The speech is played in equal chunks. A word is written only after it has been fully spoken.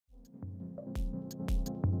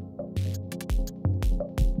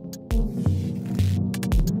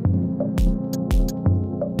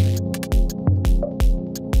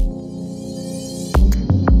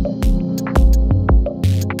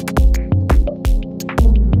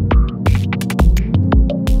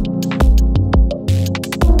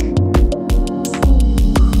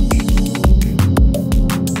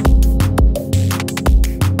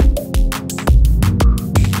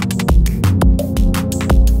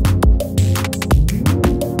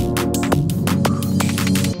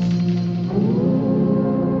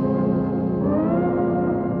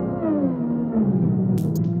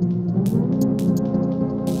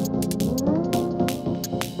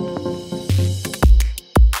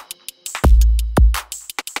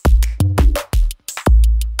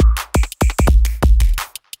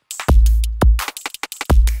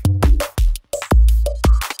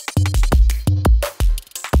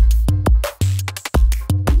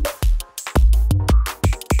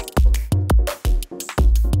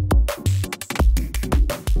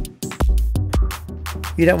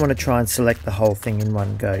You don't want to try and select the whole thing in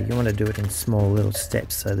one go. You want to do it in small little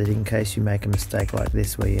steps so that in case you make a mistake like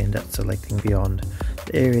this where you end up selecting beyond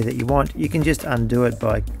the area that you want, you can just undo it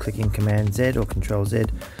by clicking Command Z or Control Z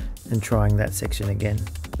and trying that section again.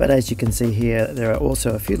 But as you can see here, there are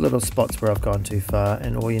also a few little spots where I've gone too far,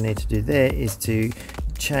 and all you need to do there is to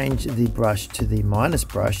change the brush to the minus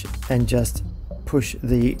brush and just push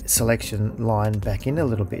the selection line back in a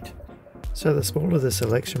little bit. So the smaller the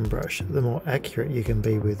selection brush, the more accurate you can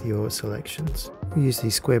be with your selections. Use the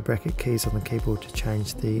square bracket keys on the keyboard to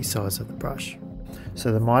change the size of the brush.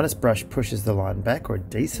 So the minus brush pushes the line back or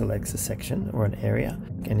deselects a section or an area,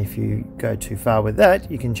 and if you go too far with that,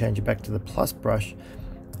 you can change it back to the plus brush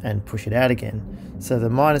and push it out again. So the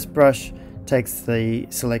minus brush takes the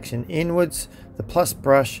selection inwards, the plus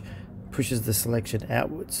brush pushes the selection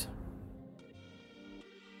outwards.